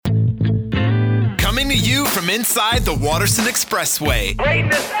Coming to you from inside the Waterson Expressway.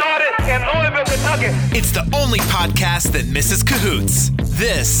 Greatness started in Louisville, Kentucky. It's the only podcast that misses cahoots.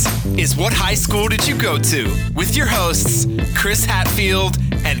 This is What High School Did You Go To? With your hosts, Chris Hatfield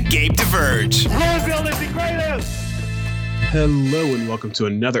and Gabe DeVerge. Louisville is the greatest. Hello and welcome to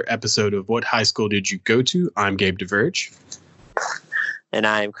another episode of What High School Did You Go To? I'm Gabe DeVerge. And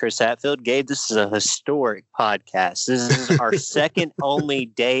I'm Chris Hatfield. Gabe, this is a historic podcast. This is our second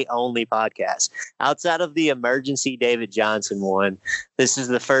day-only podcast. Outside of the emergency David Johnson one, this is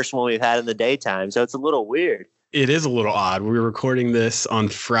the first one we've had in the daytime, so it's a little weird. It is a little odd. We're recording this on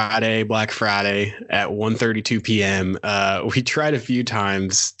Friday, Black Friday at 1:32 p.m. We tried a few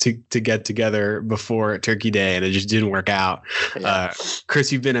times to get together before Turkey Day, and it just didn't work out. Yeah. Chris,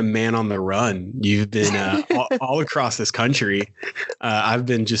 you've been a man on the run. You've been all across this country. I've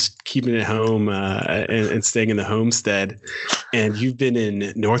been just keeping it home and staying in the homestead. And you've been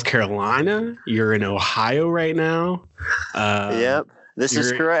in North Carolina. You're in Ohio right now. Yep. This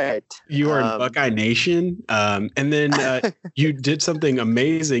is correct. You are in Buckeye Nation. And then you did something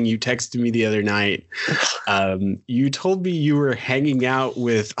amazing. You texted me the other night. You told me you were hanging out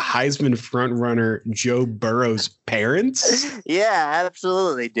with Heisman frontrunner Joe Burrow's parents. Yeah,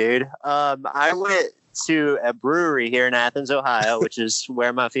 absolutely, dude. I went to a brewery here in Athens, Ohio, which is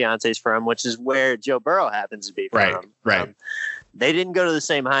where my fiance's from, which is where Joe Burrow happens to be from. Right. They didn't go to the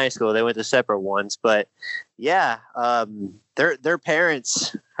same high school. They went to separate ones. But, yeah, their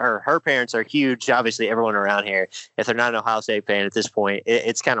parents, or her parents, are huge. Obviously, everyone around here, if they're not an Ohio State fan at this point,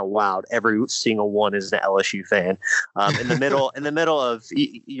 it's kind of wild. Every single one is an LSU fan. In the middle of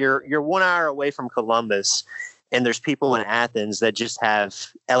you're 1 hour away from Columbus, and there's people in Athens that just have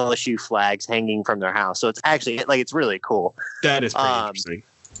LSU flags hanging from their house. So it's actually it's really cool. That is pretty interesting.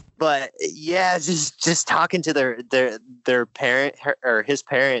 But yeah, just talking to their parent or his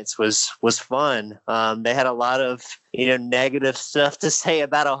parents was fun. They had a lot of negative stuff to say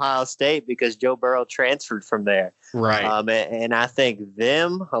about Ohio State because Joe Burrow transferred from there. Right. And I think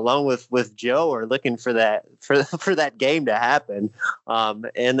them, along with Joe, are looking for that for that game to happen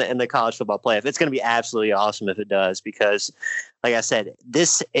in the college football playoff. It's going to be absolutely awesome if it does because, like I said,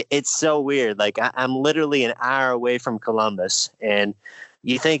 it's so weird. Like I'm literally an hour away from Columbus, and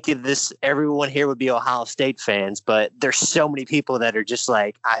you think everyone here would be Ohio State fans, but there's so many people that are just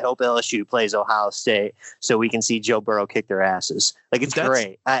like, I hope LSU plays Ohio State so we can see Joe Burrow kick their asses. Like, it's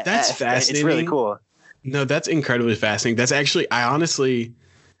great. That's fascinating. It's really cool. No, that's incredibly fascinating. That's actually,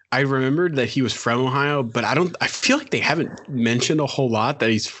 I remembered that he was from Ohio, but I feel like they haven't mentioned a whole lot that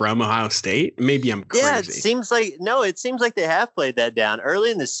he's from Ohio State. Maybe I'm crazy. Yeah, it seems like they have played that down.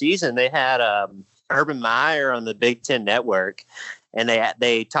 Early in the season, they had Urban Meyer on the Big Ten Network, and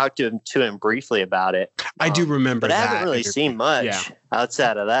they talked to him briefly about it. I do remember that. But I that. haven't really seen much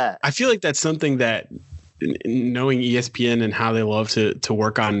outside of that. I feel like that's something that, knowing ESPN and how they love to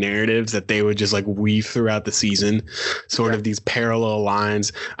work on narratives, that they would just like weave throughout the season, sort of these parallel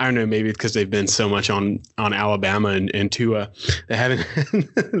lines. I don't know, maybe because they've been so much on Alabama and Tua, they haven't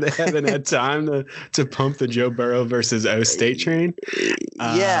had time to pump the Joe Burrow versus O State train.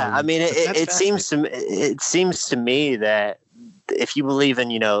 Yeah, I mean, it seems to me that if you believe in,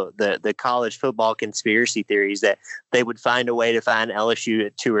 the college football conspiracy theories, that they would find a way to find LSU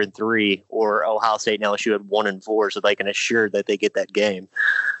at 2 and 3 or Ohio State and LSU at 1 and 4 so they can assure that they get that game.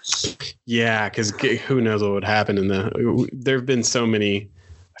 Yeah, because who knows what would happen there have been so many.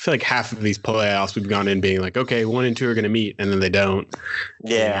 I feel like half of these playoffs we've gone in being like, okay, 1 and 2 are going to meet, and then they don't.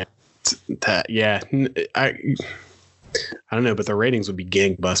 Yeah. I don't know, but the ratings would be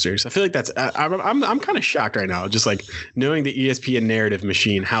gangbusters. I feel like I'm kind of shocked right now, just like knowing the ESPN narrative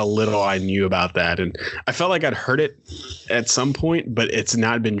machine, how little I knew about that. And I felt like I'd heard it at some point, but it's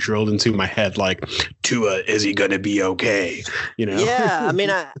not been drilled into my head. Like, Tua, is he going to be okay? Yeah. I mean,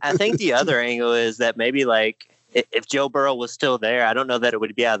 I think the other angle is that maybe like if Joe Burrow was still there, I don't know that it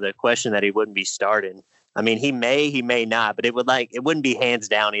would be out of the question that he wouldn't be starting. I mean, he may not, but it wouldn't be hands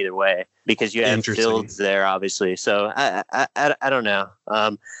down either way because you have Fields there, obviously. So I don't know.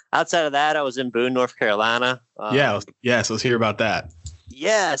 Outside of that, I was in Boone, North Carolina. So let's hear about that.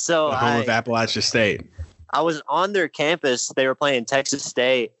 Yeah, so the home of Appalachia State. I was on their campus. They were playing Texas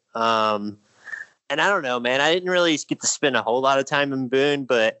State, and I don't know, man. I didn't really get to spend a whole lot of time in Boone,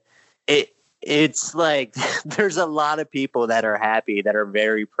 but it's like there's a lot of people that are happy, that are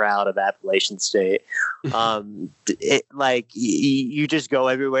very proud of Appalachian State. You just go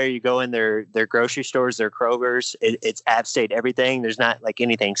everywhere. You go in their grocery stores, their Kroger's. It's App State everything. There's not like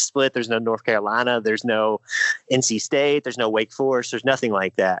anything split. There's no North Carolina. There's no NC State. There's no Wake Forest. There's nothing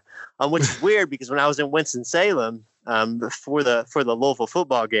like that. Which is weird because when I was in Winston-Salem, for the Louisville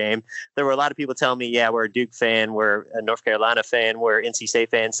football game, there were a lot of people telling me, yeah, we're a Duke fan, we're a North Carolina fan, we're NC State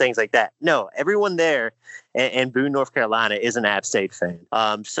fans, things like that. No, everyone there in Boone, North Carolina is an App State fan.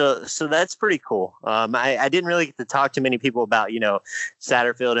 So that's pretty cool. I didn't really get to talk to many people about,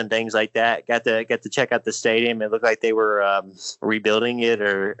 Satterfield and things like that. Got to check out the stadium. It looked like they were rebuilding it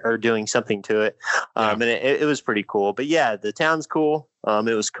or doing something to it. And it was pretty cool. But yeah, the town's cool.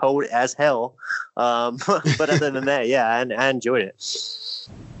 It was cold as hell. But other than that, yeah, I enjoyed it.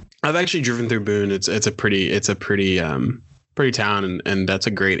 I've actually driven through Boone. It's a pretty town, and that's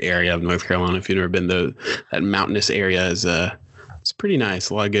a great area of North Carolina. If you've never been to that mountainous area, it's pretty nice.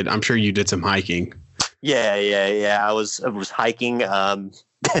 A lot of good. I'm sure you did some hiking. Yeah. I was hiking.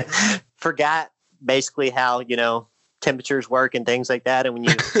 Forgot basically how temperatures work and things like that. And when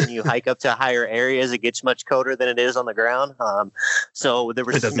you hike up to higher areas, it gets much colder than it is on the ground. So there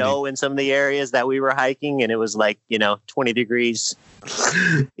was snow in some of the areas that we were hiking, and it was like 20 degrees.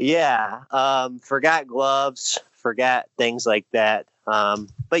 Yeah. Forgot gloves. Forgot things like that.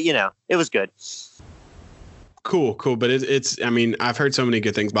 But it was good. Cool. But it's, I mean, I've heard so many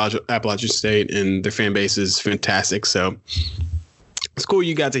good things about Appalachian State, and their fan base is fantastic. So it's cool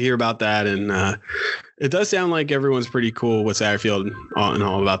you got to hear about that. And it does sound like everyone's pretty cool with Satterfield and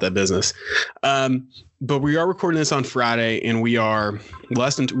all about that business. But we are recording this on Friday, and we are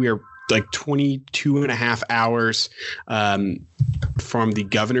like 22 and a half hours from the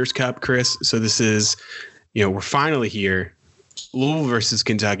Governor's Cup, Chris. So this is, we're finally here, Louisville versus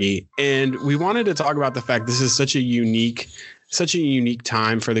Kentucky. And we wanted to talk about the fact this is such a unique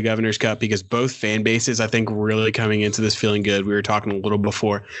time for the Governor's Cup, because both fan bases, I think, really coming into this feeling good. We were talking a little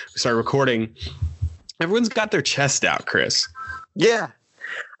before we started recording. Everyone's got their chest out, Chris. Yeah.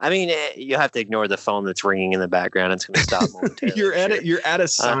 I mean, you have to ignore the phone that's ringing in the background. It's going to stop momentarily. You're at a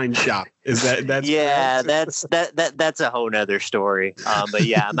sign shop. Is that's yeah? That's a whole nother story. But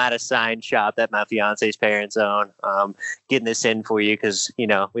yeah, I'm at a sign shop that my fiance's parents own. Getting this in for you because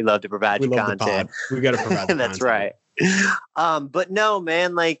we love to provide you content. We got to provide. That's right. But no,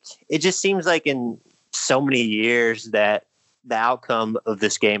 man, like it just seems like in so many years that the outcome of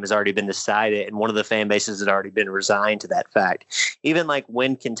this game has already been decided, and one of the fan bases has already been resigned to that fact. Even like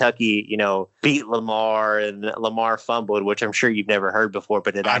when Kentucky, beat Lamar and Lamar fumbled, which I'm sure you've never heard before,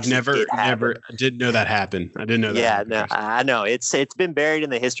 but I didn't know that happened. I didn't know that. Yeah, no, I know it's been buried in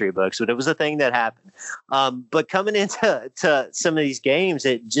the history books, but it was a thing that happened. But coming into some of these games,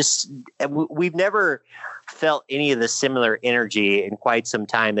 we've never felt any of the similar energy in quite some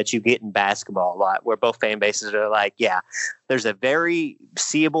time that you get in basketball a lot, where both fan bases are like, yeah, there's a very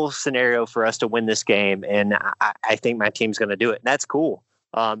seeable scenario for us to win this game, and I think my team's going to do it. And that's cool.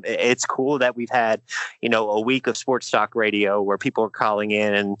 It's cool that we've had, a week of sports talk radio where people are calling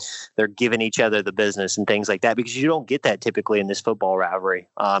in and they're giving each other the business and things like that, because you don't get that typically in this football rivalry.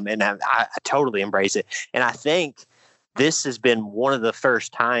 And I totally embrace it. And I think this has been one of the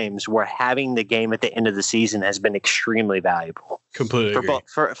first times where having the game at the end of the season has been extremely valuable. Completely agree.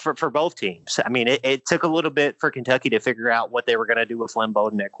 For both teams. I mean, it took a little bit for Kentucky to figure out what they were going to do with Flynn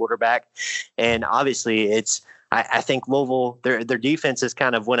Bowden at quarterback. And obviously I think Louisville, their defense has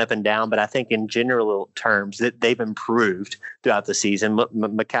kind of went up and down, but I think in general terms that they've improved throughout the season.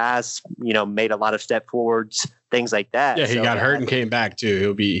 Makai's, made a lot of step forwards, things like that. Yeah, he got hurt and came back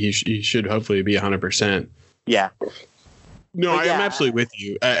too. He should hopefully be 100%. Yeah. No, I'm absolutely with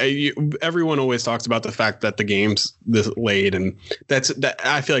you. Everyone always talks about the fact that the game's this late, and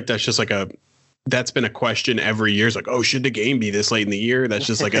I feel like that's just like that's been a question every year. It's like, oh, should the game be this late in the year? That's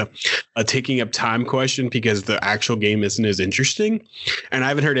just like a taking up time question, because the actual game isn't as interesting. And I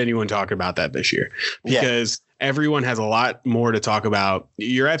haven't heard anyone talk about that this year, because everyone has a lot more to talk about.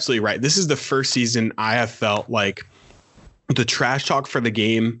 You're absolutely right. This is the first season I have felt like the trash talk for the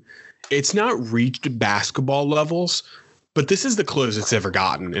game, it's not reached basketball levels, but this is the closest it's ever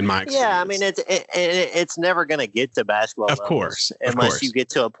gotten in my experience. Yeah, I mean, it's never going to get to basketball levels. Of course. Unless you get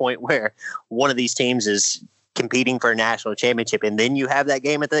to a point where one of these teams is competing for a national championship, and then you have that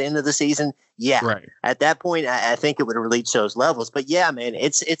game at the end of the season. Yeah. Right. At that point, I think it would reach those levels. But yeah, man,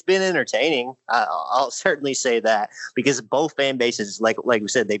 it's been entertaining. I'll certainly say that, because both fan bases, like we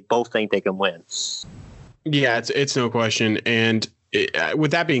said, they both think they can win. Yeah, it's no question. And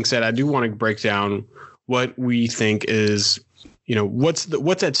with that being said, I do want to break down what we think is,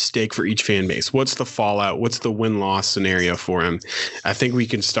 what's at stake for each fan base. What's the fallout? What's the win-loss scenario for him? I think we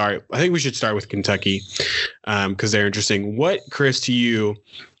should start with Kentucky, because they're interesting. What, Chris, to you,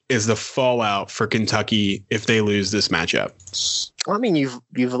 is the fallout for Kentucky if they lose this matchup? Well, I mean, you've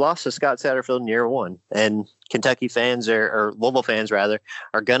lost to Scott Satterfield in year one, and Kentucky fans or Louisville fans rather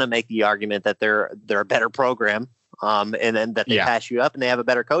are going to make the argument that they're a better program. and then that they pass you up and they have a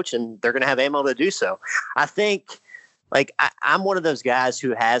better coach and they're going to have ammo to do so. I think like I'm one of those guys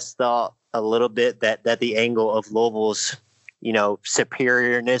who has thought a little bit that the angle of Louisville's,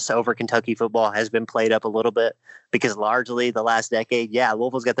 superiorness over Kentucky football has been played up a little bit because largely the last decade,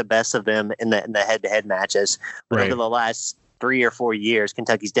 Louisville's got the best of them in the head-to-head matches. But over the last 3 or 4 years,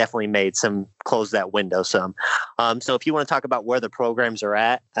 Kentucky's definitely made some close that window some. So if you want to talk about where the programs are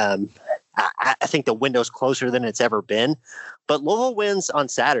at, I think the window's closer than it's ever been. But Louisville wins on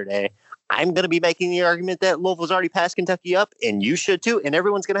Saturday. I'm going to be making the argument that Louisville's already passed Kentucky up, and you should too, and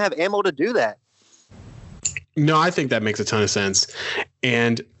everyone's going to have ammo to do that. No, I think that makes a ton of sense,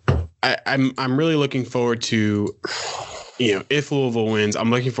 and I'm really looking forward to, if Louisville wins, I'm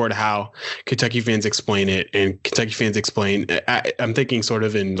looking forward to how Kentucky fans explain it, and Kentucky fans explain. I'm thinking sort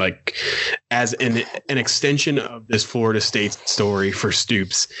of in like as an extension of this Florida State story for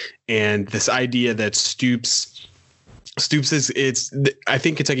Stoops, and this idea that Stoops is. I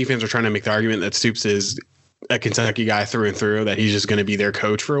think Kentucky fans are trying to make the argument that Stoops is a Kentucky guy through and through, that he's just going to be their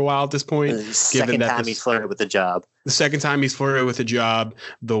coach for a while at this point. The second time he's flirted with the job. The second time he's flirted with the job,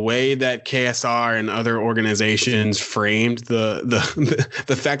 the way that KSR and other organizations framed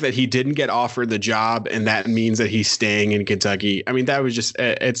the fact that he didn't get offered the job and that means that he's staying in Kentucky. I mean, that was just,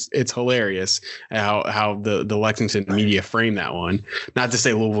 it's hilarious how the Lexington media framed that one. Not to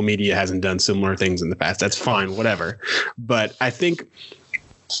say Louisville media hasn't done similar things in the past. That's fine, whatever. But I think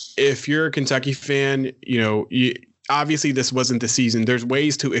if you're a Kentucky fan, obviously this wasn't the season. There's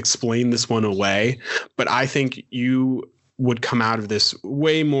ways to explain this one away, but I think you would come out of this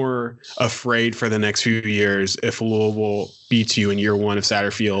way more afraid for the next few years if Louisville beats you in year one of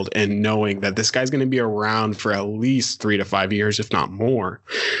Satterfield, and knowing that this guy's going to be around for at least 3 to 5 years, if not more.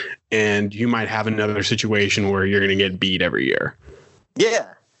 And you might have another situation where you're going to get beat every year. Yeah.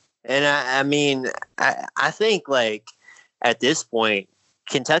 And I think like at this point,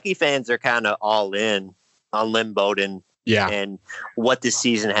 Kentucky fans are kind of all in on Lynn Bowden and what this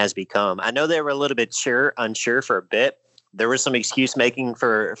season has become. I know they were a little bit unsure for a bit. There was some excuse making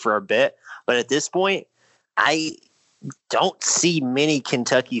for a bit, but at this point, I don't see many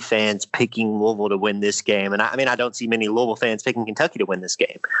Kentucky fans picking Louisville to win this game. And I don't see many Louisville fans picking Kentucky to win this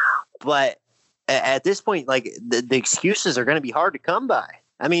game. But at this point, like the excuses are going to be hard to come by.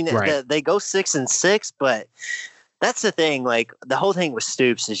 I mean, they go 6-6, but that's the thing. Like the whole thing with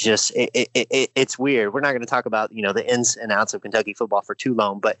Stoops is just it's weird. We're not going to talk about the ins and outs of Kentucky football for too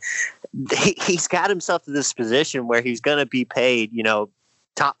long, but he's got himself to this position where he's going to be paid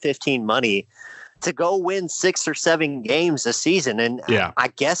top 15 money to go win 6 or 7 games a season, and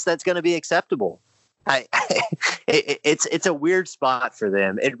I guess that's going to be acceptable. It's a weird spot for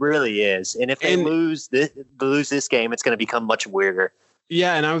them. It really is. And if they lose this game, it's going to become much weirder.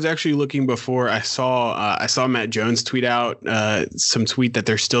 Yeah, and I was actually looking before. I saw Matt Jones tweet out some tweet that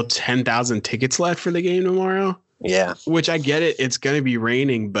there's still 10,000 tickets left for the game tomorrow. Yeah, which I get it. It's going to be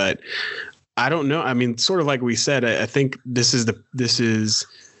raining, but I don't know. I mean, sort of like we said, I think this is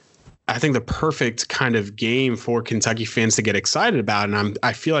I think the perfect kind of game for Kentucky fans to get excited about. And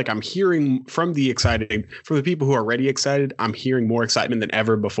I feel like I'm hearing from the people who are already excited, I'm hearing more excitement than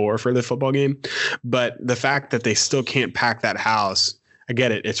ever before for the football game. But the fact that they still can't pack that house, I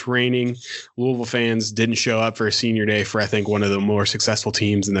get it. It's raining. Louisville fans didn't show up for a senior day for, I think, one of the more successful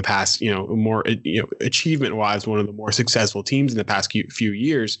teams in the past, more achievement wise, one of the more successful teams in the past few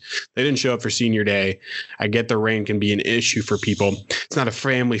years. They didn't show up for senior day. I get the rain can be an issue for people. It's not a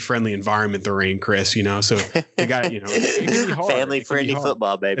family friendly environment, the rain, Chris, so you got, it can be hard. Family friendly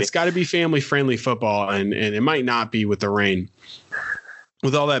football, baby. It's got to be family friendly football. And it might not be with the rain.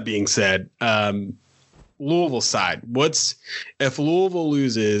 With all that being said, Louisville side, if Louisville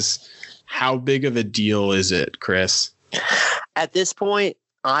loses, how big of a deal is it, Chris? At this point,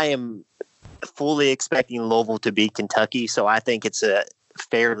 I am fully expecting Louisville to beat Kentucky, so I think it's a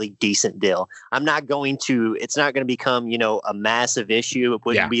fairly decent deal. It's not going to become, a massive issue. It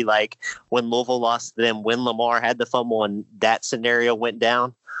wouldn't be like when Louisville lost to them, when Lamar had the fumble and that scenario went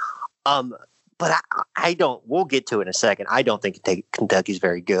down. But we'll get to it in a second. I don't think Kentucky's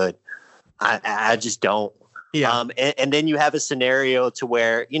very good. I just don't. Yeah. And then you have a scenario to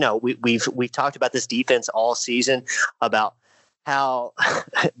where, we've talked about this defense all season about how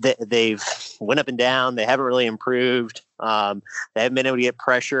they've went up and down. They haven't really improved. They haven't been able to get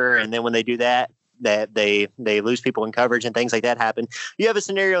pressure. And then when they do that they lose people in coverage and things like that happen. You have a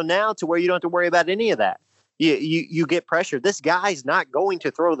scenario now to where you don't have to worry about any of that. You get pressure. This guy's not going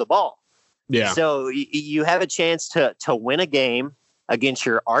to throw the ball. Yeah. So you have a chance to win a game against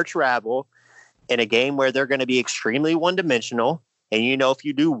your arch rival in a game where they're going to be extremely one-dimensional. And, if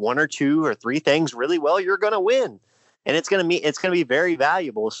you do 1 or 2 or 3 things really well, you're going to win. and it's going to be very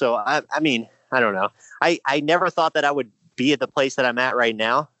valuable. So I mean, I don't know. I never thought that I would be at the place that I'm at right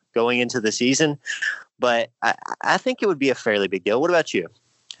now going into the season, but I think it would be a fairly big deal. What about you?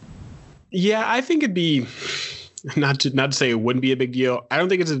 Yeah, I think it'd be not to say it wouldn't be a big deal. I don't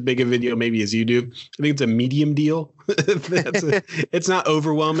think it's as big of a deal maybe as you do. I think it's a medium deal. It's not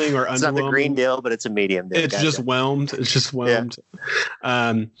overwhelming or it's underwhelming. Not the green deal, but it's a medium deal. It's just whelmed. It's just whelmed.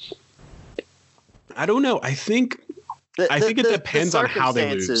 Yeah. I don't know. I think it depends on how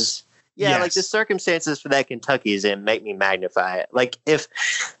they lose. Yeah, yes. Like the circumstances for that Kentucky is in make me magnify it. Like if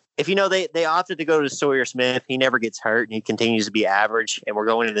they opted to go to Sawyer Smith, he never gets hurt and he continues to be average, and we're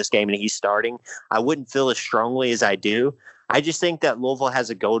going into this game and he's starting, I wouldn't feel as strongly as I do. I just think that Louisville has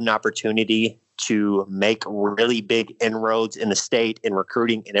a golden opportunity to make really big inroads in the state in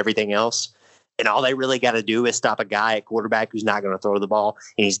recruiting and everything else. And all they really got to do is stop a guy at quarterback who's not going to throw the ball.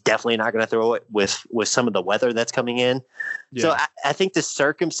 And he's definitely not going to throw it with some of the weather that's coming in. Yeah. So I think the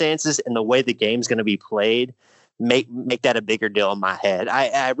circumstances and the way the game's going to be played make that a bigger deal in my head.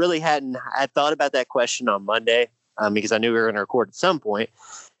 I really hadn't. I thought about that question on Monday because I knew we were going to record at some point.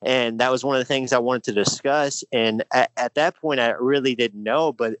 And that was one of the things I wanted to discuss. And at that point, I really didn't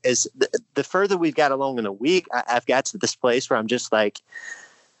know. But as the further we've got along in the week, I've got to this place where I'm just like,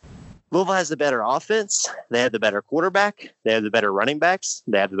 Louisville has the better offense. They have the better quarterback. They have the better running backs.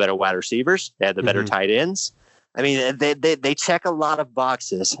 They have the better wide receivers. They have the better tight ends. I mean, they check a lot of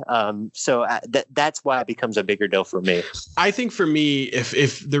boxes. So that's why it becomes a bigger deal for me. I think for me,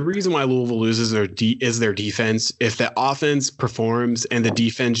 if the reason why Louisville loses is their defense, if the offense performs and the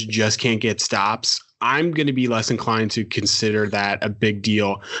defense just can't get stops, I'm going to be less inclined to consider that a big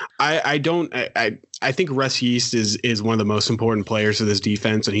deal. I think Russ Yeast is one of the most important players of this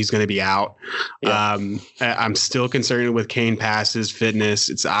defense, and he's going to be out. Yeah. I'm still concerned with Kane Pass's fitness.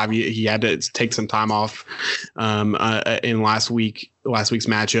 It's obvious he had to take some time off in last week's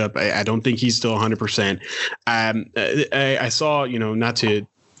matchup. I don't think he's still 100%. I saw,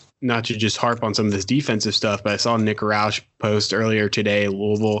 not to just harp on some of this defensive stuff, but I saw Nick Roush post earlier today.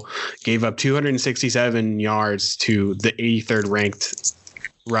 Louisville gave up 267 yards to the 83rd ranked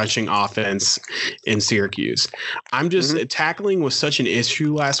rushing offense in Syracuse. I'm just tackling was such an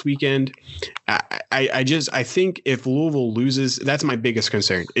issue last weekend. I think if Louisville loses, that's my biggest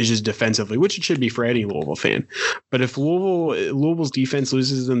concern is just defensively, which it should be for any Louisville fan. But if Louisville's defense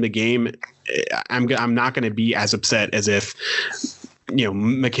loses in the game, I'm not going to be as upset as if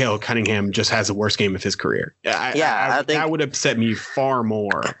Mikael Cunningham just has the worst game of his career. I think that would upset me far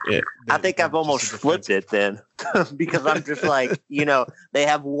more. I think I've almost flipped it then because I'm just like, they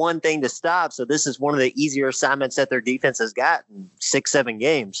have one thing to stop. So this is one of the easier assignments that their defense has got in 6-7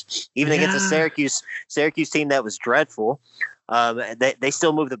 games, even against a Syracuse team that was dreadful. They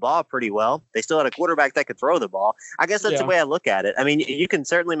still moved the ball pretty well. They still had a quarterback that could throw the ball. I guess that's the way I look at it. I mean, you can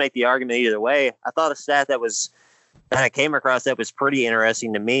certainly make the argument either way. I thought a stat that I came across that was pretty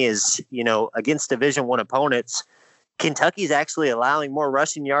interesting to me is, against Division I opponents, Kentucky's actually allowing more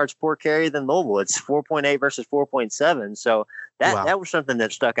rushing yards per carry than Louisville. It's 4.8 versus 4.7. So that was something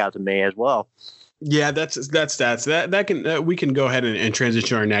that stuck out to me as well. Yeah, that's stats. That can we can go ahead and transition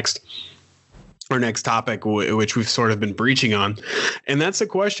to our next topic, which we've sort of been breaching on, and that's the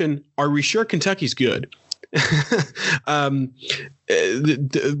question: are we sure Kentucky's good?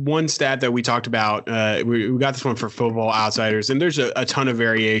 The one stat that we talked about, we got this one for Football Outsiders, and there's a ton of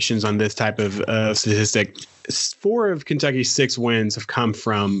variations on this type of statistic. 4 of Kentucky's 6 wins have come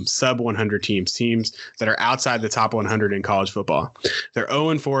from sub 100 teams that are outside the top 100 in college football. They're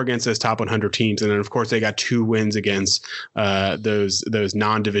 0-4 against those top 100 teams, and then of course they got 2 wins against those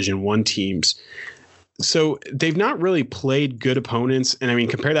non-Division I teams. So they've not really played good opponents. And I mean,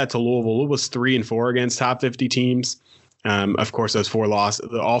 compare that to Louisville. Louisville was 3-4 against top 50 teams. Of course, those 4 losses,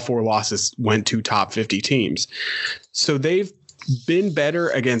 all 4 losses went to top 50 teams. So they've been better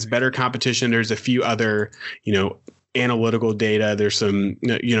against better competition. There's a few other, analytical data. There's some,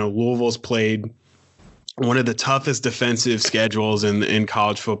 Louisville's played one of the toughest defensive schedules in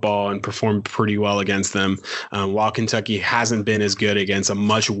college football and performed pretty well against them, while Kentucky hasn't been as good against a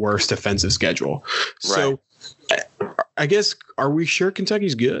much worse defensive schedule. Right. So I guess, are we sure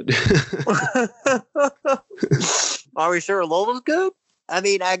Kentucky's good? Are we sure Louisville's good? I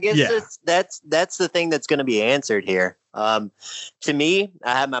mean, I guess that's the thing that's going to be answered here. To me,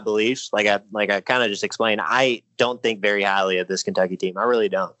 I have my beliefs. Like I kind of just explained, I don't think very highly of this Kentucky team. I really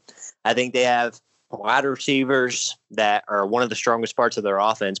don't. I think they have wide receivers that are one of the strongest parts of their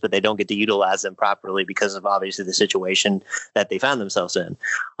offense, but they don't get to utilize them properly because of obviously the situation that they found themselves in.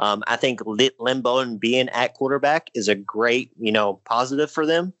 I think Lynn Bowden being at quarterback is a great, positive for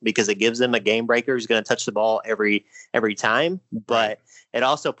them because it gives them a game breaker who's going to touch the ball every time. But it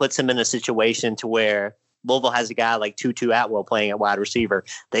also puts them in a situation to where Louisville has a guy like Tutu Atwell playing at wide receiver.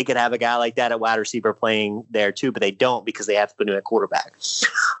 They could have a guy like that at wide receiver playing there too, but they don't because they have to put him at quarterback.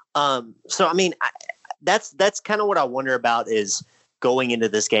 So, I mean, that's kind of what I wonder about is going into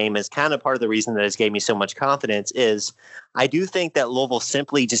this game is kind of part of the reason that it's gave me so much confidence is I do think that Louisville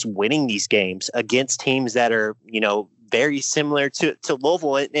simply just winning these games against teams that are, very similar to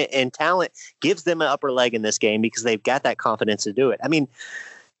Louisville and talent gives them an upper leg in this game because they've got that confidence to do it. I mean,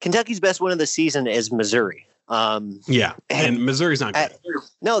 Kentucky's best win of the season is Missouri. And Missouri's not good.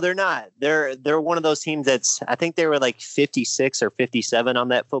 No, they're not. They're one of those teams I think they were like 56 or 57 on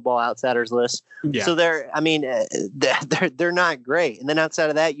that Football Outsiders list. Yeah. So they're not great. And then outside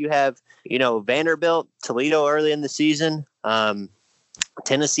of that, you have, Vanderbilt, Toledo early in the season,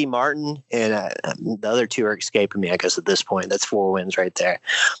 Tennessee Martin, and the other two are escaping me, I guess, at this point. That's 4 wins right there.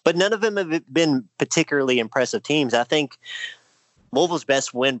 But none of them have been particularly impressive teams. I think Louisville's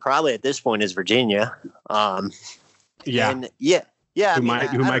best win probably at this point is Virginia. Who might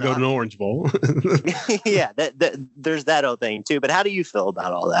go to an Orange Bowl. Yeah, there's that whole thing too. But how do you feel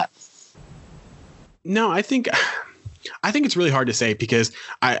about all that? No, I think it's really hard to say because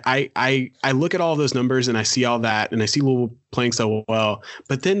I look at all those numbers and I see all that and I see Louisville playing so well.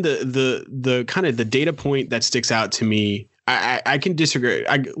 But then the kind of the data point that sticks out to me, I can disagree.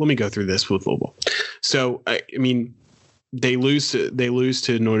 Let me go through this with Louisville. So I mean, they lose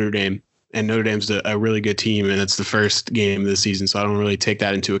to Notre Dame, and Notre Dame's a really good team, and it's the first game of the season, so I don't really take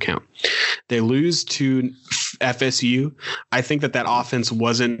that into account. They lose to FSU. I think that offense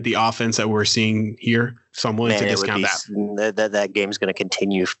wasn't the offense that we're seeing here, so I'm willing to discount that. That game's going to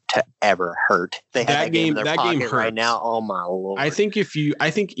continue to ever hurt. They have that game in their pocket hurts right now. Oh my Lord! I think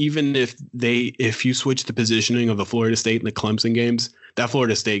even if you switch the positioning of the Florida State and the Clemson games, that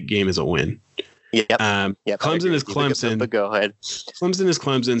Florida State game is a win. Yep. Clemson is Clemson. But go ahead. Clemson is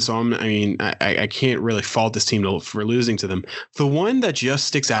Clemson. So I can't really fault this team for losing to them. The one that just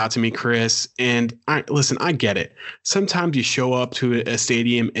sticks out to me, Chris, and I get it. Sometimes you show up to a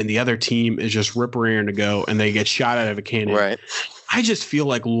stadium and the other team is just rip-roaring to go and they get shot out of a cannon. Right. I just feel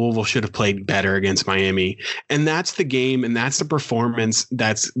like Louisville should have played better against Miami. And that's the game and that's the performance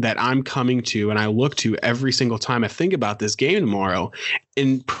that I'm coming to and I look to every single time I think about this game tomorrow,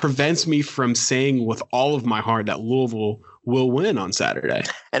 and prevents me from saying with all of my heart that Louisville will win on Saturday.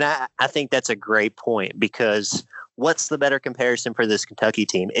 And I think that's a great point because what's the better comparison for this Kentucky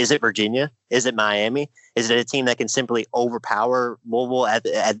team? Is it Virginia? Is it Miami? Is it a team that can simply overpower Louisville at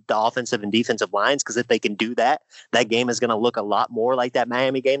the offensive and defensive lines? Because if they can do that, that game is going to look a lot more like that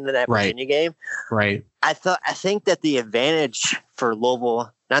Miami game than that Virginia game. Right. I think that the advantage for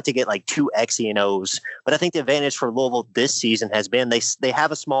Louisville, not to get like too X's and O's, but I think the advantage for Louisville this season has been they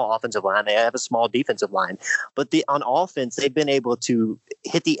have a small offensive line, they have a small defensive line, but on offense they've been able to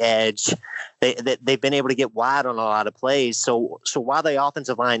hit the edge. They've been able to get wide on a lot of plays. So while the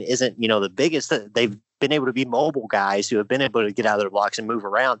offensive line isn't the biggest, they've been able to be mobile guys who have been able to get out of their blocks and move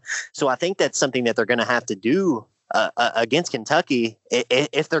around. So I think that's something that they're going to have to do against Kentucky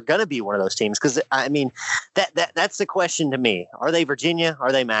if they're going to be one of those teams. Because I mean, that's the question to me: are they Virginia?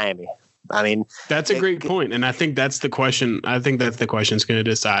 Are they Miami? I mean, that's a great point, and I think that's the question. I think that's the question it's going to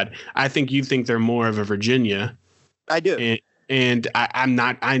decide. I think you think they're more of a Virginia. I do. And I'm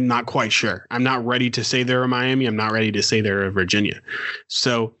not quite sure. I'm not ready to say they're a Miami. I'm not ready to say they're a Virginia.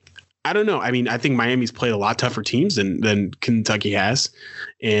 So I don't know. I mean, I think Miami's played a lot tougher teams than Kentucky has,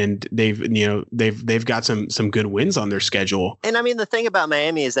 and they've got some good wins on their schedule. And I mean, the thing about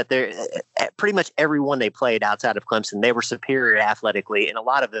Miami is that they're pretty much everyone they played outside of Clemson, they were superior athletically, and a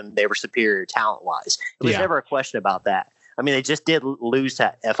lot of them they were superior talent wise. There was never a question about that. I mean, they just did lose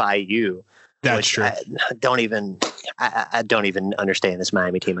to FIU. That's true. I don't even understand this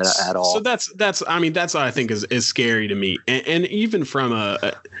Miami team at all. So that's what I think is scary to me. And even from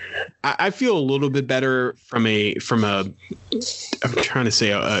I feel a little bit better from a I'm trying to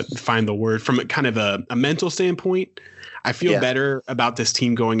say find the word, from a kind of a mental standpoint. I feel better about this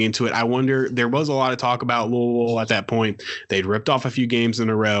team going into it. I wonder, there was a lot of talk about Louisville at that point. They'd ripped off a few games in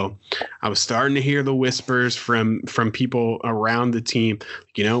a row. I was starting to hear the whispers from people around the team.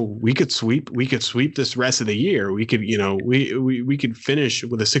 We could sweep this rest of the year. We could, we could finish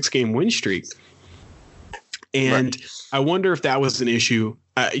with a 6-game win streak. And I wonder if that was an issue.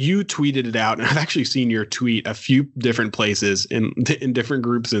 You tweeted it out, and I've actually seen your tweet a few different places in different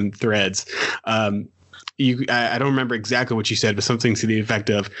groups and threads. I don't remember exactly what you said, but something to the effect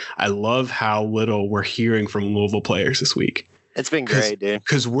of, I love how little we're hearing from Louisville players this week. It's been great, dude.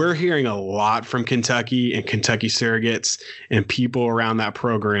 Because we're hearing a lot from Kentucky and Kentucky surrogates and people around that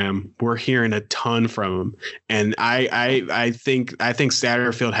program. We're hearing a ton from them, and I think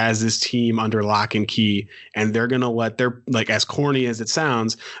Satterfield has this team under lock and key, and they're gonna let as corny as it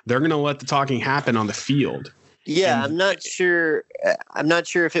sounds, they're gonna let the talking happen on the field. Yeah, I'm not sure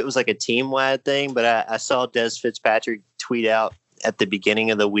if it was like a team-wide thing, but I saw Des Fitzpatrick tweet out at the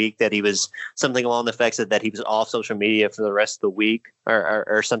beginning of the week that he was something along the effects of that he was off social media for the rest of the week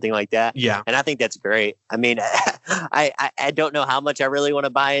or something like that. Yeah. And I think that's great. I mean, I don't know how much I really want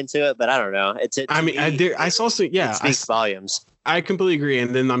to buy into it, but I don't know. I saw some, yeah. It speaks volumes. I completely agree.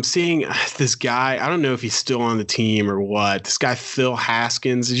 And then I'm seeing this guy, I don't know if he's still on the team or what. This guy, Phil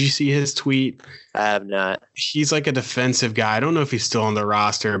Haskins, did you see his tweet? I have not. He's like a defensive guy. I don't know if he's still on the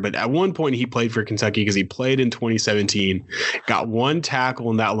roster, but at one point he played for Kentucky because he played in 2017, got one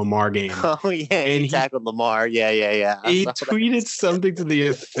tackle in that Lamar game. Oh, yeah. And he tackled Lamar. Yeah. He tweeted something to the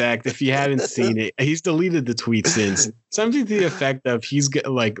effect, if you haven't seen it, he's deleted the tweet since. Something to the effect of, he's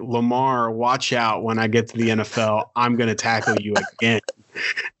like, Lamar, watch out when I get to the NFL. I'm going to tackle you again.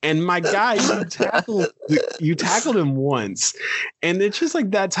 And my guy, you tackled him once, and it's just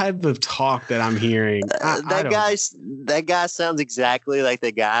like that type of talk that I'm hearing. That guy sounds exactly like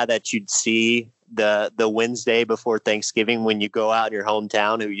the guy that you'd see the Wednesday before Thanksgiving when you go out in your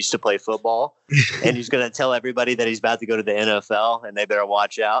hometown who used to play football, and he's going to tell everybody that he's about to go to the NFL and they better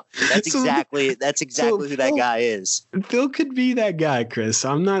watch out. That's exactly who that guy is. Phil could be that guy, Chris.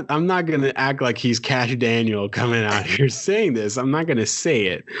 I'm not going to act like he's Cash Daniel coming out here saying this. I'm not going to say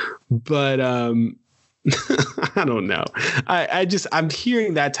it, but I don't know. I'm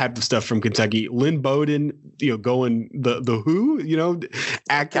hearing that type of stuff from Kentucky. Lynn Bowden, going the who,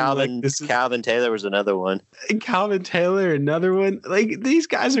 acting like this. Calvin Taylor was another one. Calvin Taylor, another one. Like, these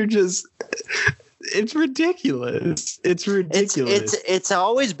guys are just. It's ridiculous. It's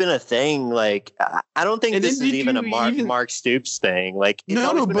always been a thing. Like, I don't think this is even a Mark Stoops thing. Like,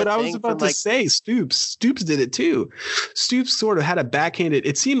 no, but I was about to say Stoops did it too. Stoops sort of had a backhanded.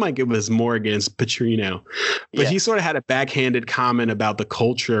 It seemed like it was more against Petrino, but he sort of had a backhanded comment about the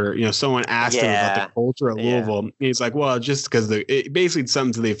culture. Someone asked him about the culture of Louisville. And he's like, well, just because basically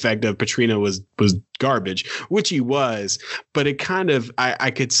something to the effect of Petrino was garbage, which he was, but it kind of,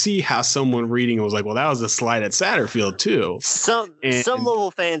 I could see how someone reading it was like, well, that was a slight at Satterfield too. Some Louisville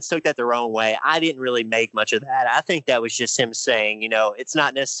fans took that the wrong way. I didn't really make much of that. I think that was just him saying, it's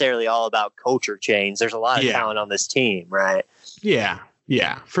not necessarily all about culture change. There's a lot of talent on this team, right? Yeah,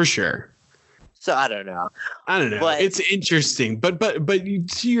 for sure. So I don't know. But it's interesting. But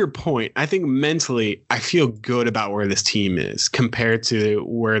to your point, I think mentally I feel good about where this team is compared to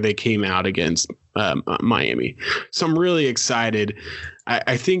where they came out against Miami. So I'm really excited.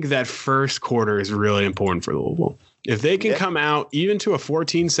 I think that first quarter is really important for Louisville. If they can come out even to a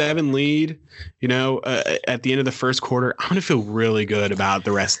 14-7 lead, at the end of the first quarter, I'm going to feel really good about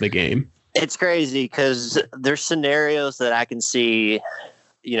the rest of the game. It's crazy because there's scenarios that I can see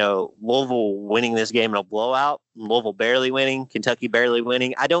Louisville winning this game in a blowout, Louisville barely winning, Kentucky barely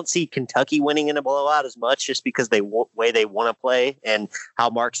winning. I don't see Kentucky winning in a blowout as much just because way they want to play and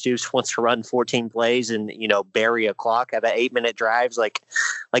how Mark Stoops wants to run 14 plays and, bury a clock, have 8-minute drives like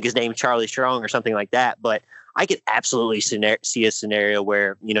his name's Charlie Strong or something like that. But I could absolutely see a scenario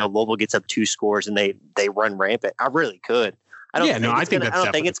where, Louisville gets up 2 scores and they run rampant. I really could. I don't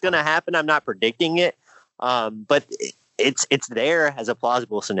think it's going to happen. I'm not predicting it. But it's there as a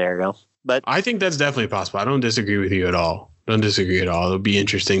plausible scenario, but I think that's definitely possible. I don't disagree with you at all. It'll be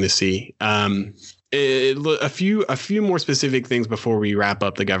interesting to see. A few more specific things before we wrap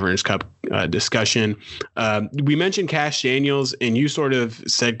up the Governor's Cup discussion. We mentioned Cash Daniels, and you sort of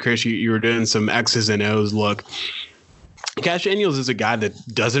said, Chris, you were doing some X's and O's. Look, Cash Daniels is a guy that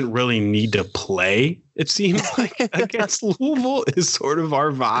doesn't really need to play. It seems like against Louisville is sort of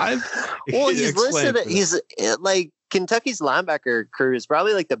our vibe. Well, he's listed. He's like Kentucky's linebacker crew is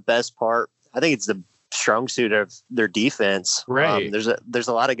probably like the best part. I think it's the strong suit of their defense. Right. There's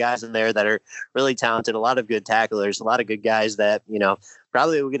a lot of guys in there that are really talented. A lot of good tacklers. A lot of good guys that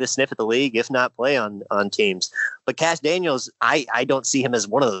probably will get a sniff at the league, if not play on teams. But Cash Daniels, I don't see him as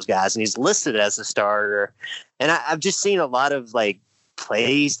one of those guys, and he's listed as a starter. And I've just seen a lot of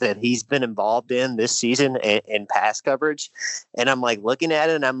plays that he's been involved in this season in pass coverage. And I'm looking at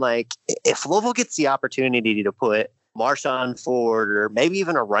it and I'm like, if Louisville gets the opportunity to put Marshawn Ford, or maybe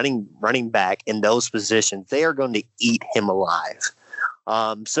even a running back in those positions, they are going to eat him alive.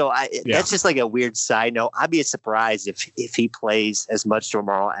 That's just like a weird side note. I'd be surprised if he plays as much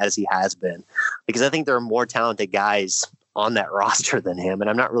tomorrow as he has been, because I think there are more talented guys on that roster than him, and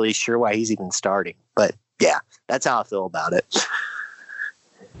I'm not really sure why he's even starting. But yeah, that's how I feel about it.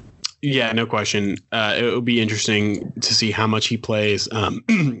 Yeah, no question. It will be interesting to see how much he plays.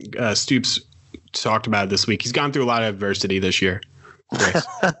 Stoops talked about it this week. He's gone through a lot of adversity this year.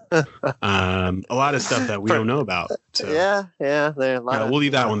 A lot of stuff that we don't know about. So. Yeah. We'll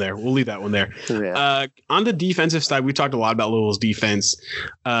leave that one there. Yeah. On the defensive side, we talked a lot about Louisville's defense.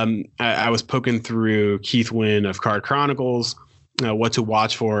 I was poking through Keith Wynn of Card Chronicles, what to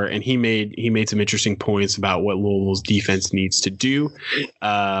watch for, and he made some interesting points about what Louisville's defense needs to do.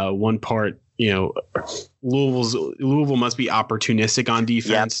 One part, Louisville must be opportunistic on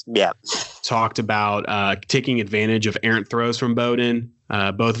defense. Yep. Talked about taking advantage of errant throws from Bowden.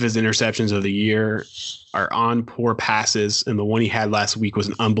 Both of his interceptions of the year are on poor passes, and the one he had last week was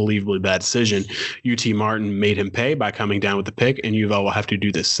an unbelievably bad decision. UT Martin made him pay by coming down with the pick, and UofL will have to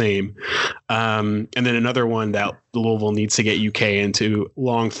do the same. And then another one that Louisville needs to get UK into,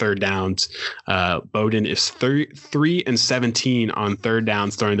 long third downs. Bowden is 3-17 on third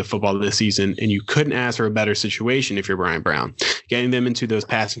downs throwing the football this season, and you couldn't ask for a better situation if you're Brian Brown. Getting them into those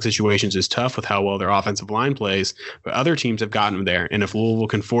passing situations is tough with how well their offensive line plays, but other teams have gotten them there, and if Louisville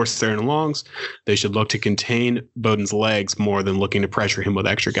can force third and longs, they should look to contain Bowden's legs more than looking to pressure him with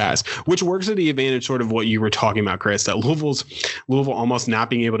extra guys, which works to the advantage sort of what you were talking about, Chris, that Louisville almost not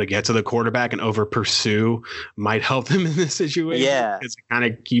being able to get to the quarterback and over pursue might help them in this situation. Yeah. Because it kind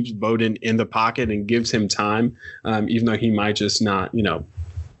of keeps Bowden in the pocket and gives him time, even though he might just not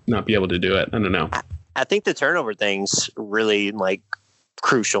be able to do it. I don't know. I think the turnover thing's really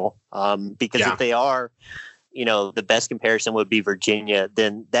crucial because if they are, the best comparison would be Virginia.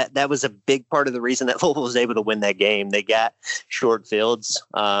 Then that was a big part of the reason that Louisville was able to win that game. They got short fields.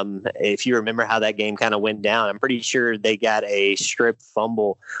 If you remember how that game kind of went down, I'm pretty sure they got a strip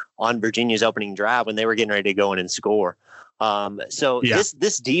fumble on Virginia's opening drive when they were getting ready to go in and score.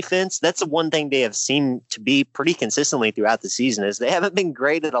 This defense, that's the one thing they have seemed to be pretty consistently throughout the season, is they haven't been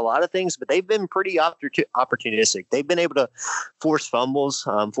great at a lot of things, but they've been pretty opportunistic. They've been able to force fumbles,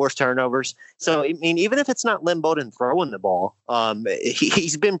 force turnovers. So, I mean, even if it's not Lynn Bowden throwing the ball,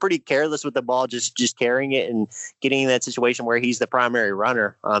 he's been pretty careless with the ball, just carrying it and getting in that situation where he's the primary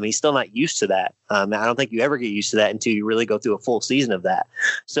runner. He's still not used to that. I don't think you ever get used to that until you really go through a full season of that.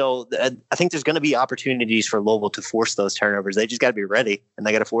 So I think there's going to be opportunities for Louisville to force those turnovers. They just got to be ready, and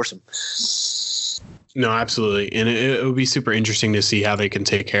they got to force them. No, absolutely. And it would be super interesting to see how they can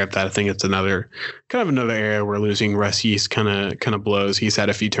take care of that. I think it's another area where losing Russ Yeast kind of blows. He's had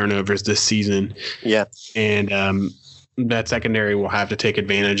a few turnovers this season. Yeah. And that secondary will have to take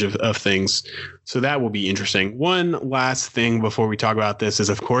advantage of things. So that will be interesting. One last thing before we talk about this is,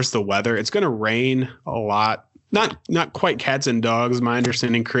 of course, the weather. It's going to rain a lot. Not quite cats and dogs, my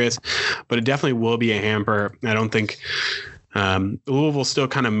understanding, Chris, but it definitely will be a hamper. I don't think Louisville still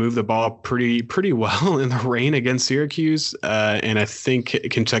kind of moved the ball pretty well in the rain against Syracuse. And I think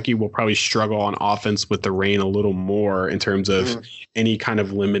Kentucky will probably struggle on offense with the rain a little more in terms of any kind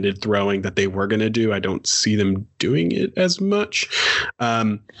of limited throwing that they were going to do. I don't see them doing it as much.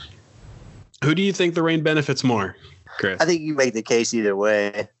 Who do you think the rain benefits more, Chris? I think you make the case either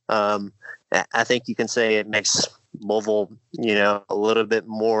way. I think you can say it makes Louisville, a little bit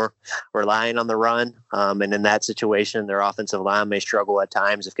more relying on the run. And in that situation, their offensive line may struggle at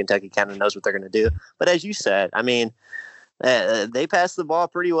times if Kentucky kind of knows what they're going to do. But as you said, I mean, they passed the ball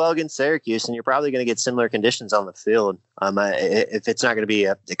pretty well against Syracuse, and you're probably going to get similar conditions on the field. If it's not going to be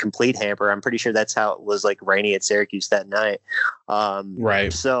a complete hamper, I'm pretty sure that's how it was rainy at Syracuse that night.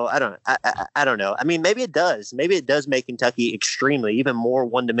 Right. So I don't know. I mean, maybe it does. Maybe it does make Kentucky even more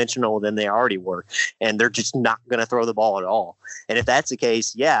one-dimensional than they already were, and they're just not going to throw the ball at all. And if that's the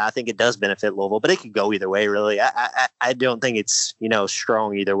case, yeah, I think it does benefit Louisville, but it could go either way, really. I don't think it's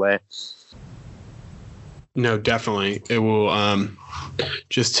strong either way. No, definitely. It will.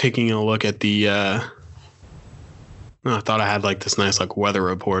 Just taking a look at the. I thought I had this nice weather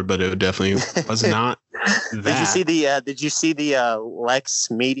report, but it definitely was not that. Did you see the Lex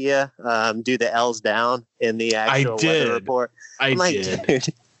Media do the L's down in the actual weather report? I did. Dude,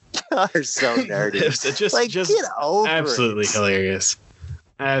 y'all are so nerdy. just get over absolutely it. Hilarious.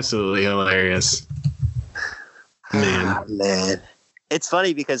 Absolutely hilarious. Man. It's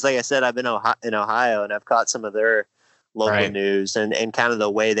funny because, like I said, I've been in Ohio and I've caught some of their local news and kind of the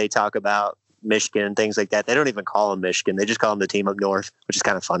way they talk about Michigan and things like that. They don't even call them Michigan. They just call them the team up north, which is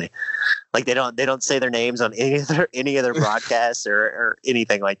kind of funny. Like they don't say their names on any of their broadcasts or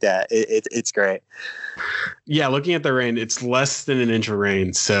anything like that. It's great. Yeah, looking at the rain, it's less than an inch of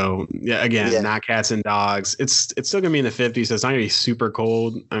rain. So yeah, again, not cats and dogs. It's still gonna be in the 50s, so it's not gonna be super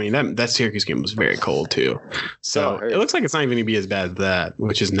cold. I mean, that Syracuse game was very cold too. So it looks like it's not even gonna be as bad as that,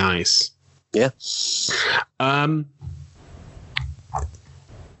 which is nice. Yeah.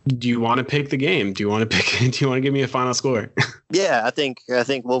 Do you want to pick the game? Do you want to give me a final score? Yeah, I think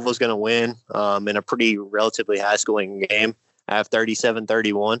Louisville's going to win in a pretty relatively high scoring game. I have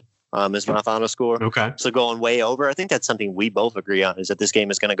 37-31 is my final score. Okay. So going way over. I think that's something we both agree on, is that this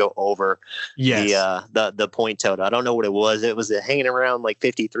game is going to go over the point total. I don't know what it was. It was hanging around like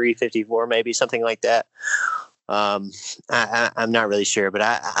 53, 54, maybe something like that. I'm not really sure, but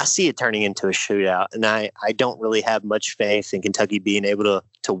I see it turning into a shootout, and I don't really have much faith in Kentucky being able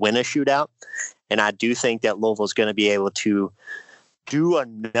to win a shootout. And I do think that Louisville's going to be able to do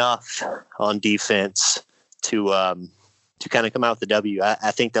enough on defense to kind of come out with the W.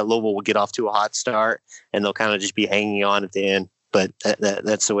 I think that Louisville will get off to a hot start, and they'll kind of just be hanging on at the end. But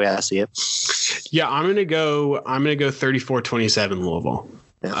that's the way I see it. Yeah, I'm gonna go 34-27 Louisville.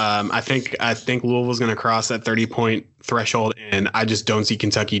 Yeah. I think Louisville's going to cross that 30-point threshold, and I just don't see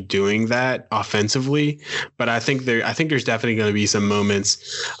Kentucky doing that offensively. But I think there's definitely going to be some moments.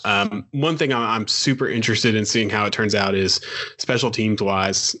 One thing I'm super interested in seeing how it turns out is special teams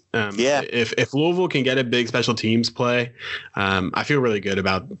wise. If Louisville can get a big special teams play, I feel really good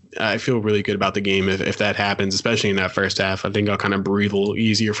about the game if that happens, especially in that first half. I think I'll kind of breathe a little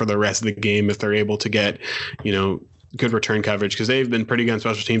easier for the rest of the game if they're able to get, good return coverage, because they've been pretty good on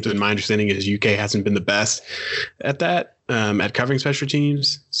special teams. And my understanding is UK hasn't been the best at that, at covering special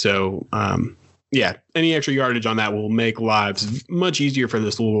teams. So, any extra yardage on that will make lives much easier for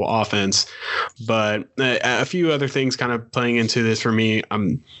this Louisville offense. But a few other things kind of playing into this for me.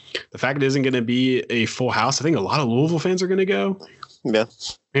 The fact it isn't going to be a full house. I think a lot of Louisville fans are going to go. Yeah.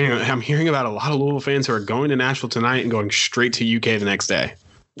 I'm hearing about a lot of Louisville fans who are going to Nashville tonight and going straight to UK the next day.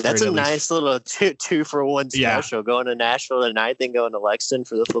 That's a nice little two for one special. Yeah. Going to Nashville tonight, then going to Lexington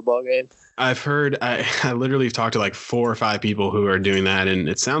for the football game. I've heard. I literally talked to like 4 or 5 people who are doing that, and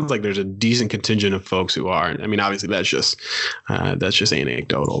it sounds like there's a decent contingent of folks who are. I mean, obviously that's just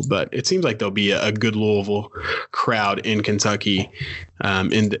anecdotal, but it seems like there'll be a good Louisville crowd in Kentucky,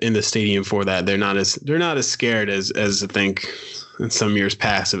 in the stadium for that. They're not as scared as I think in some years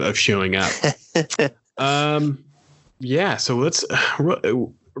past of showing up. Yeah. So let's.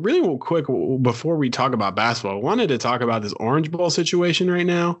 Really quick, before we talk about basketball, I wanted to talk about this Orange Bowl situation right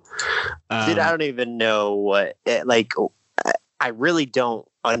now. Dude, I don't even know what, I really don't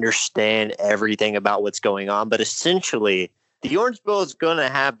understand everything about what's going on, but essentially the Orange Bowl is going to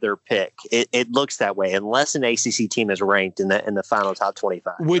have their pick. It looks that way, unless an ACC team is ranked in the final top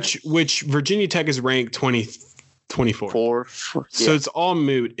 25. Which Virginia Tech is ranked 24. So it's all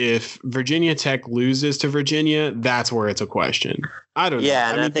moot. If Virginia Tech loses to Virginia, that's where it's a question. I don't know.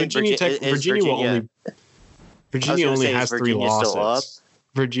 Yeah, and I think Virginia only has 3 losses.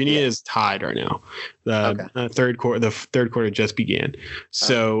 Virginia is tied right now. The third quarter just began.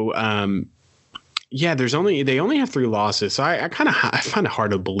 So they only have 3 losses. So I find it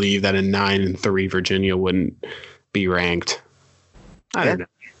hard to believe that a 9-3 Virginia wouldn't be ranked. I don't know.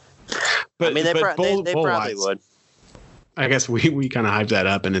 But they probably would. I guess we kind of hyped that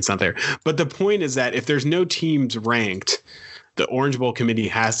up and it's not there. But the point is that if there's no teams ranked, the Orange Bowl committee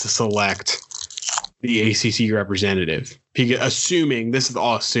has to select the ACC representative. Assuming that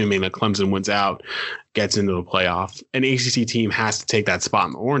Clemson wins out, gets into the playoff, an ACC team has to take that spot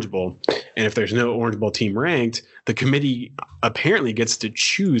in the Orange Bowl. And if there's no Orange Bowl team ranked, the committee apparently gets to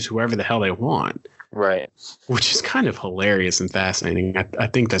choose whoever the hell they want. Right. Which is kind of hilarious and fascinating. I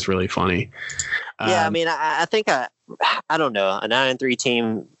think that's really funny. Yeah, I think I don't know, a 9-3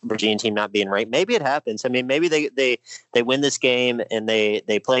 team, Virginia team not being ranked. Maybe it happens. I mean, maybe they win this game and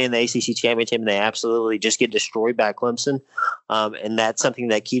they play in the ACC championship and they absolutely just get destroyed by Clemson. And that's something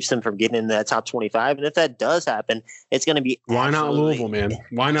that keeps them from getting into that top 25. And if that does happen, it's going to be why not Louisville, man?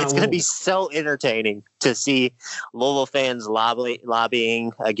 Why not? It's going to be so entertaining to see Louisville fans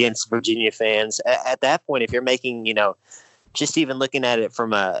lobbying against Virginia fans. At that point, if you're making, just even looking at it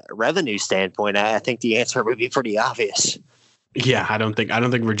from a revenue standpoint, I think the answer would be pretty obvious. Yeah, I don't think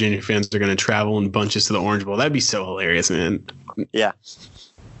Virginia fans are going to travel in bunches to the Orange Bowl. That'd be so hilarious, man. Yeah.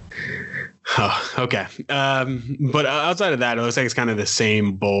 Oh, okay. But outside of that, it looks like it's kind of the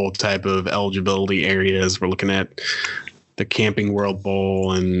same bowl type of eligibility areas. We're looking at the Camping World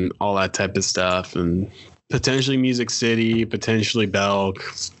Bowl and all that type of stuff, and potentially Music City, potentially Belk,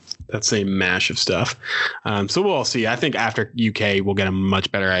 that same mash of stuff. So we'll see. I think after UK, we'll get a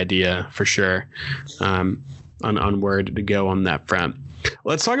much better idea for sure on where to go on that front.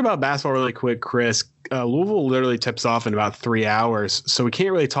 Let's talk about basketball really quick, Chris. Louisville literally tips off in about 3 hours, so we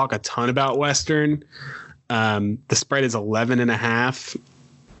can't really talk a ton about Western. The spread is 11.5.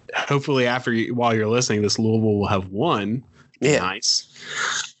 Hopefully, while you're listening, this Louisville will have won. Yeah, nice.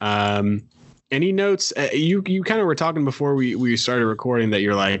 Any notes? You kind of were talking before we started recording that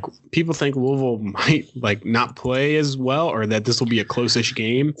you're like, people think Louisville might like not play as well, or that this will be a close-ish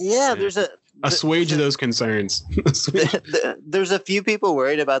game. Yeah, there's assuage those concerns. There's a few people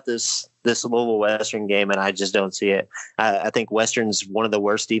worried about this Louisville Western game, and I just don't see it. I think Western's one of the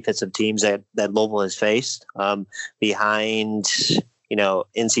worst defensive teams that Louisville has faced. Behind,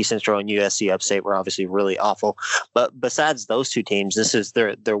 NC Central and USC Upstate were obviously really awful. But besides those two teams,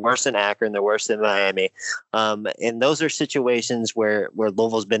 they're worse than Akron, they're worse than Miami. And those are situations where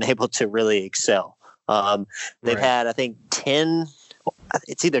Louisville's been able to really excel. They've had, I think, 10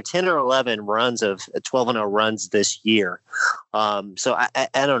 or 11 runs of 12-0 runs this year. So I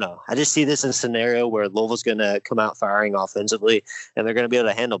don't know. I just see this in a scenario where Louisville's going to come out firing offensively, and they're going to be able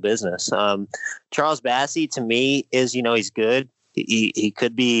to handle business. Charles Bassey, to me, is, he's good. He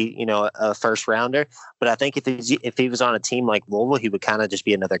could be, a first rounder, but I think if he was on a team like Louisville, he would kind of just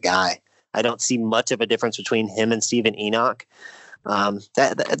be another guy. I don't see much of a difference between him and Steven Enoch.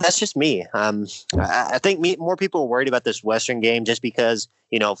 That's just me. I think more people are worried about this Western game just because,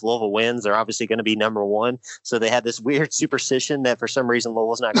 if Louisville wins, they're obviously going to be number one. So they have this weird superstition that for some reason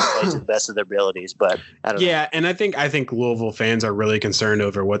Louisville's not going to play to the best of their abilities. But I don't know. Yeah, and I think Louisville fans are really concerned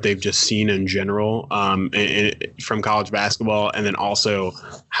over what they've just seen in general from college basketball, and then also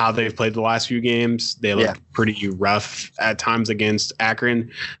how they've played the last few games. They look pretty rough at times against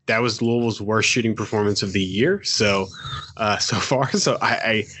Akron. That was Louisville's worst shooting performance of the year. So far. So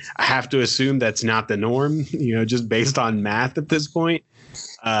I have to assume that's not the norm, just based on math at this point.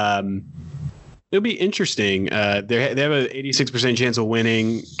 It'll be interesting. They have an 86% chance of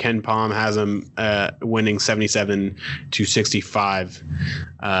winning. Ken Palm has them winning 77-65.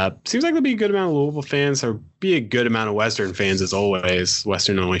 Seems like there'll be a good amount of Louisville fans. There'll be a good amount of Western fans as always.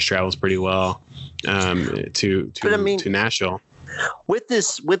 Western always travels pretty well to Nashville. With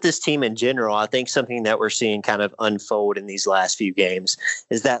this team in general, I think something that we're seeing kind of unfold in these last few games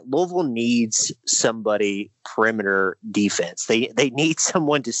is that Louisville needs somebody perimeter defense. They need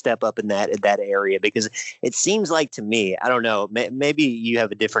someone to step up in that area, because it seems like to me, I don't know, maybe you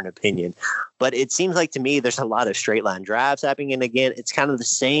have a different opinion, but it seems like to me there's a lot of straight line drives happening, and again, it's kind of the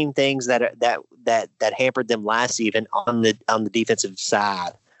same things that hampered them last season on the defensive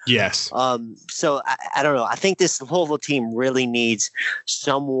side. Yes. So I don't know. I think this Louisville team really needs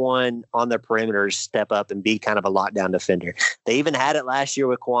someone on the perimeter to step up and be kind of a lockdown defender. They even had it last year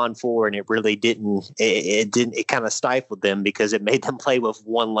with Quan Ford, and it really didn't. It kind of stifled them because it made them play with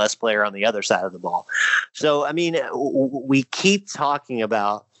one less player on the other side of the ball. So I mean, we keep talking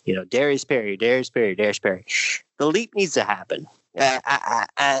about Darius Perry. The leap needs to happen.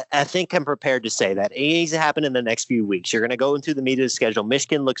 I think I'm prepared to say that it needs to happen in the next few weeks. You're going to go into the meat of the schedule.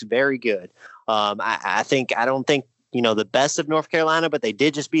 Michigan looks very good. I don't think the best of North Carolina, but they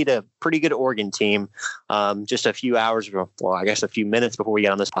did just beat a pretty good Oregon team just a few hours ago. Well, I guess a few minutes before we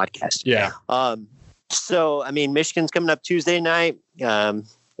get on this podcast. Yeah. So I mean, Michigan's coming up Tuesday night.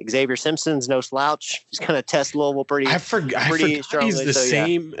 Xavier Simpson's no slouch. He's going to test Louisville pretty strongly. He's the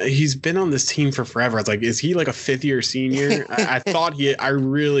same. Yeah. He's been on this team for forever. It's like, is he like a fifth-year senior? I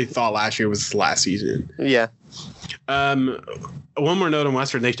really thought last year was his last season. Yeah. One more note on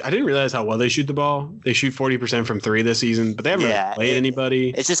Western. I didn't realize how well they shoot the ball. They shoot 40% from three this season, but they haven't really played anybody.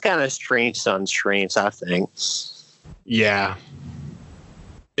 It's just kind of strengths on strengths, I think. Yeah.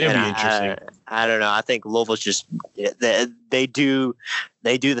 It'll be interesting. I don't know. I think Louisville's just they do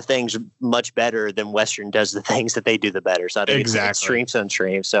the things much better than Western does the things that they do the better. So I think it's strengths on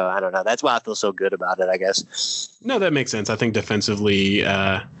strengths. So I don't know. That's why I feel so good about it, I guess. No, that makes sense. I think defensively,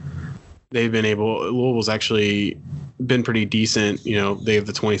 they've been Louisville's actually been pretty decent. They have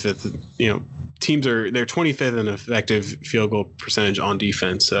the 25th. They're 25th in effective field goal percentage on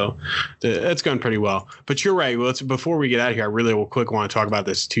defense, so that's gone pretty well. But you're right. Well, before we get out of here, I really want to talk about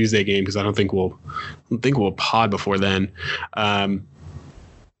this Tuesday game, because I don't think we'll pod before then.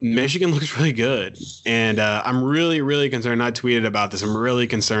 Michigan looks really good, and I'm really, really concerned. I tweeted about this. I'm really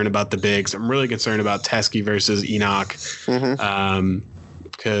concerned about the bigs. I'm really concerned about Teske versus Enoch. Mm-hmm.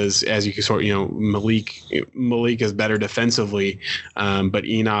 Because as you can sort, Malik is better defensively, but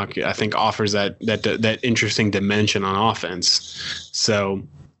Enoch, I think, offers that interesting dimension on offense. So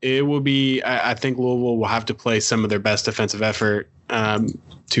it will be. I think Louisville will have to play some of their best defensive effort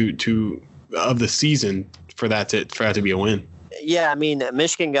of the season for that to be a win. Yeah, I mean,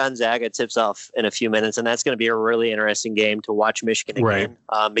 Michigan Gonzaga tips off in a few minutes, and that's going to be a really interesting game to watch Michigan again,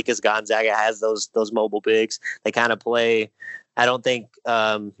 because Gonzaga has those mobile bigs. They kind of play. I don't think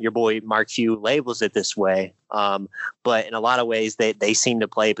your boy Mark Few labels it this way, but in a lot of ways, they seem to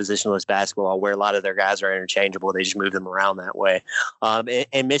play positionless basketball where a lot of their guys are interchangeable. They just move them around that way.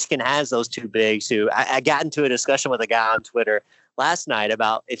 And Michigan has those two bigs who I got into a discussion with a guy on Twitter last night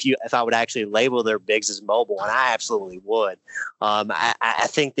about if I would actually label their bigs as mobile, and I absolutely would. I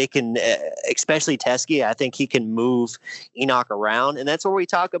think they can, especially Teskey. I think he can move Enoch around, and that's where we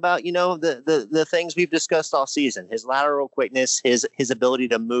talk about the things we've discussed all season: his lateral quickness, his ability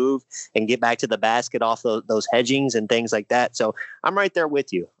to move and get back to the basket off those hedgings and things like that. So I'm right there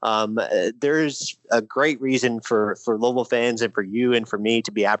with you. There's a great reason for Louisville fans and for you and for me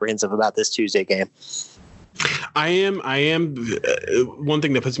to be apprehensive about this Tuesday game. I am. One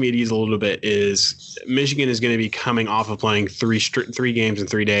thing that puts me at ease a little bit is Michigan is going to be coming off of playing three games in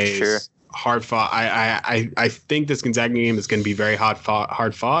 3 days. Sure. Hard fought. I think this Gonzaga game is going to be very hard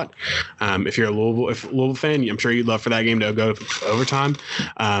fought. If you're a Louisville fan, I'm sure you'd love for that game to go to overtime.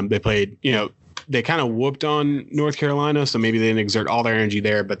 They played, they kind of whooped on North Carolina, so maybe they didn't exert all their energy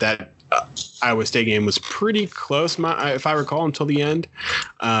there. But that Iowa State game was pretty close, if I recall, until the end.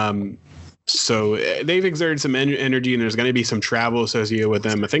 So they've exerted some energy, and there's going to be some travel associated with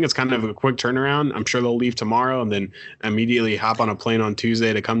them. I think it's kind of a quick turnaround. I'm sure they'll leave tomorrow and then immediately hop on a plane on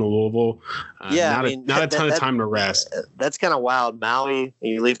Tuesday to come to Louisville. Not a ton of time to rest. That's kind of wild. Maui,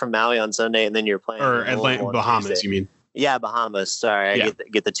 you leave from Maui on Sunday, and then you're playing. Or Atlanta, Bahamas, you mean? Yeah, Bahamas. Sorry, I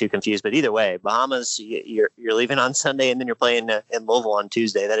get the two confused. But either way, Bahamas, you're leaving on Sunday, and then you're playing in Louisville on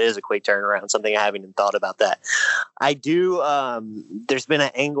Tuesday. That is a quick turnaround. Something I haven't even thought about that. I do. There's been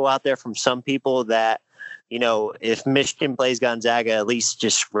an angle out there from some people that, if Michigan plays Gonzaga, at least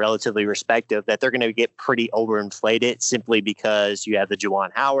just relatively respective, that they're going to get pretty overinflated simply because you have the Juwan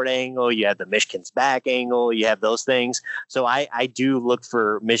Howard angle, you have the Michigan's back angle, you have those things. So I do look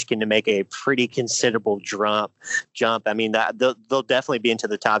for Michigan to make a pretty considerable jump. I mean, they'll definitely be into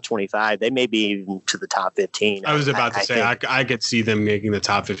the top 25. They may be even to the top 15. I was about to say, I could see them making the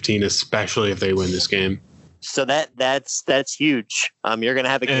top 15, especially if they win this game. So that's huge. You're going to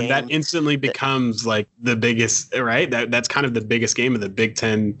have a game. And that instantly becomes like the biggest, right? That's kind of the biggest game of the Big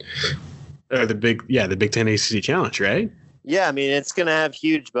Ten, or the Big Ten ACC Challenge, right? Yeah, I mean, it's going to have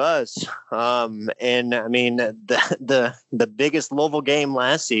huge buzz. And I mean, the biggest Louisville game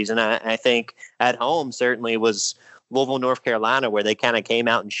last season, I think at home certainly was Louisville, North Carolina, where they kind of came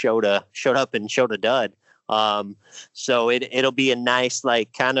out and showed up and showed a dud. So it'll be a nice,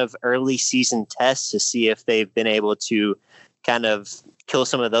 like, kind of early season test to see if they've been able to kind of kill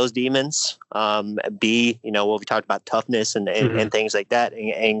some of those demons. What we talked about, toughness and things like that,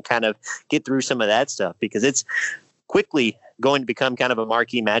 and kind of get through some of that stuff, because it's quickly going to become kind of a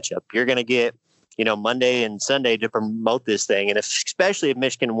marquee matchup. You're going to get, Monday and Sunday to promote this thing. And especially if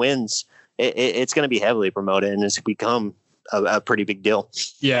Michigan wins, it's going to be heavily promoted, and it's become a pretty big deal.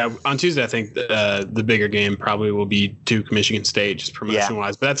 Yeah, on Tuesday, I think the bigger game probably will be Duke, Michigan State, just promotion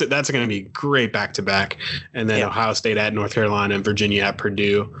wise. But that's going to be great back to back, and then Ohio State at North Carolina and Virginia at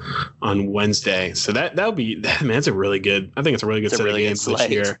Purdue on Wednesday. So that'll be that's a really good. I think it's a really good set of games this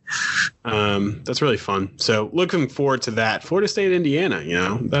year. That's really fun. So looking forward to that. Florida State, Indiana.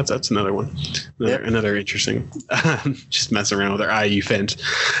 That's another one. Another interesting. Just messing around with our IU fans.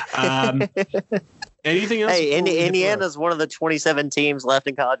 Anything else? Hey, Indiana's one of the 27 teams left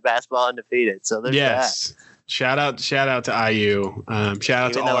in college basketball undefeated. So there's that. Shout out to IU. Shout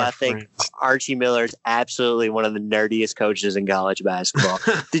out to all our friends. Archie Miller is absolutely one of the nerdiest coaches in college basketball.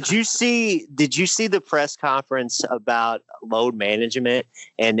 Did you see the press conference about load management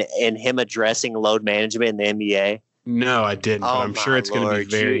and him addressing load management in the NBA? No, I didn't. But I'm sure it's going to be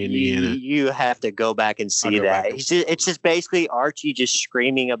very Indiana. You have to go back and see that. It's just basically Archie just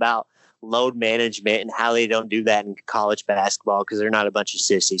screaming about load management and how they don't do that in college basketball because they're not a bunch of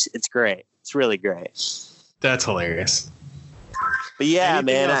sissies. It's great. It's really great. That's hilarious. But yeah, anything,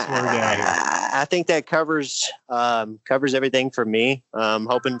 man, I think that covers everything for me.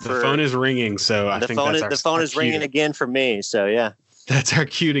 Hoping for the phone is ringing, so I think the phone is ringing again for me. So yeah. That's our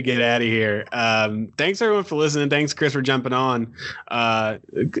cue to get out of here. Thanks everyone for listening. Thanks, Chris, for jumping on.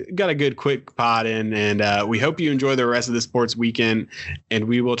 Got a good quick pod in, and we hope you enjoy the rest of the sports weekend, and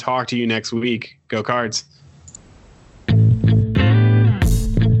we will talk to you next week. Go Cards.